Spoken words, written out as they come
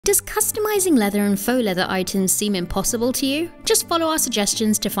Does customizing leather and faux leather items seem impossible to you? Just follow our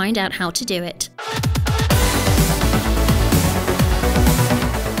suggestions to find out how to do it.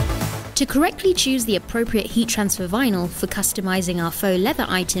 To correctly choose the appropriate heat transfer vinyl for customizing our faux leather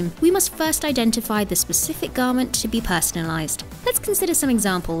item, we must first identify the specific garment to be personalized. Let's consider some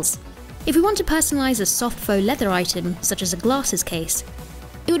examples. If we want to personalize a soft faux leather item, such as a glasses case,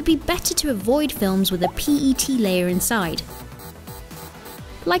 it would be better to avoid films with a PET layer inside,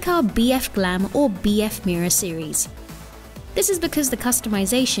 like our BF Glam or BF Mirror series. This is because the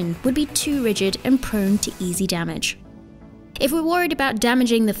customization would be too rigid and prone to easy damage. If we're worried about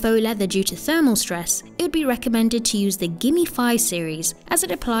damaging the faux leather due to thermal stress, it would be recommended to use the Gimme 5 series, as it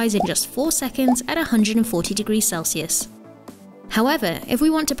applies in just 4 seconds at 140 degrees Celsius. However, if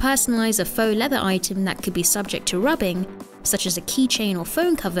we want to personalize a faux leather item that could be subject to rubbing, such as a keychain or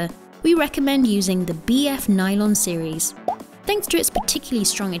phone cover, we recommend using the BF Nylon series. Thanks to its particularly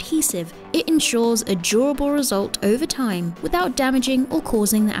strong adhesive, it ensures a durable result over time without damaging or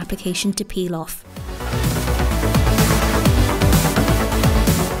causing the application to peel off.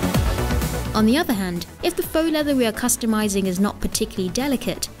 On the other hand, if the faux leather we are customizing is not particularly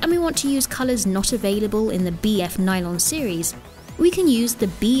delicate and we want to use colours not available in the BF Nylon series, we can use the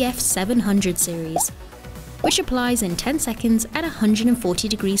BF 700 series, which applies in 10 seconds at 140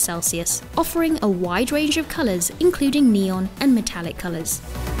 degrees Celsius, offering a wide range of colours including neon and metallic colours.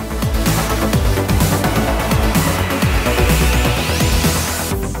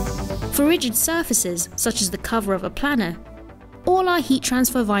 For rigid surfaces, such as the cover of a planner, all our heat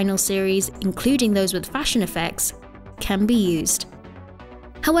transfer vinyl series, including those with fashion effects, can be used.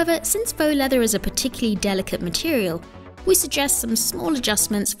 However, since faux leather is a particularly delicate material, we suggest some small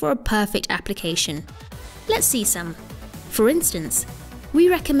adjustments for a perfect application. Let's see some. For instance, we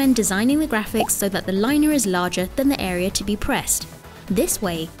recommend designing the graphics so that the liner is larger than the area to be pressed. This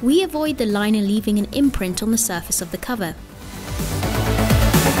way, we avoid the liner leaving an imprint on the surface of the cover.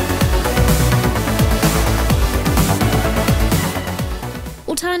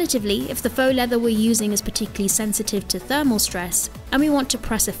 Alternatively, if the faux leather we're using is particularly sensitive to thermal stress, and we want to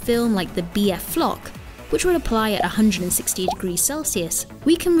press a film like the BF Flock, which will apply at 160 degrees Celsius,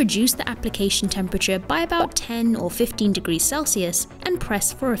 we can reduce the application temperature by about 10 or 15 degrees Celsius and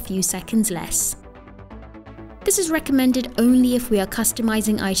press for a few seconds less. This is recommended only if we are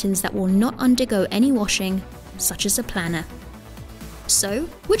customizing items that will not undergo any washing, such as a planner. So,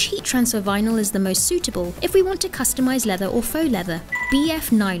 which heat transfer vinyl is the most suitable if we want to customize leather or faux leather?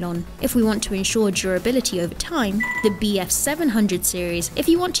 BF Nylon, if we want to ensure durability over time, the BF 700 series if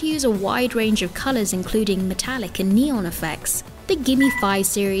you want to use a wide range of colors including metallic and neon effects. The Gimme 5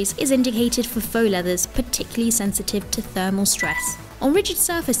 series is indicated for faux leathers particularly sensitive to thermal stress. On rigid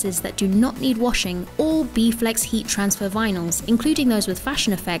surfaces that do not need washing, all B-Flex heat transfer vinyls, including those with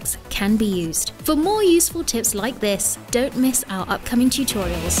fashion effects, can be used. For more useful tips like this, don't miss our upcoming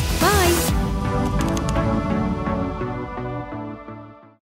tutorials. Bye!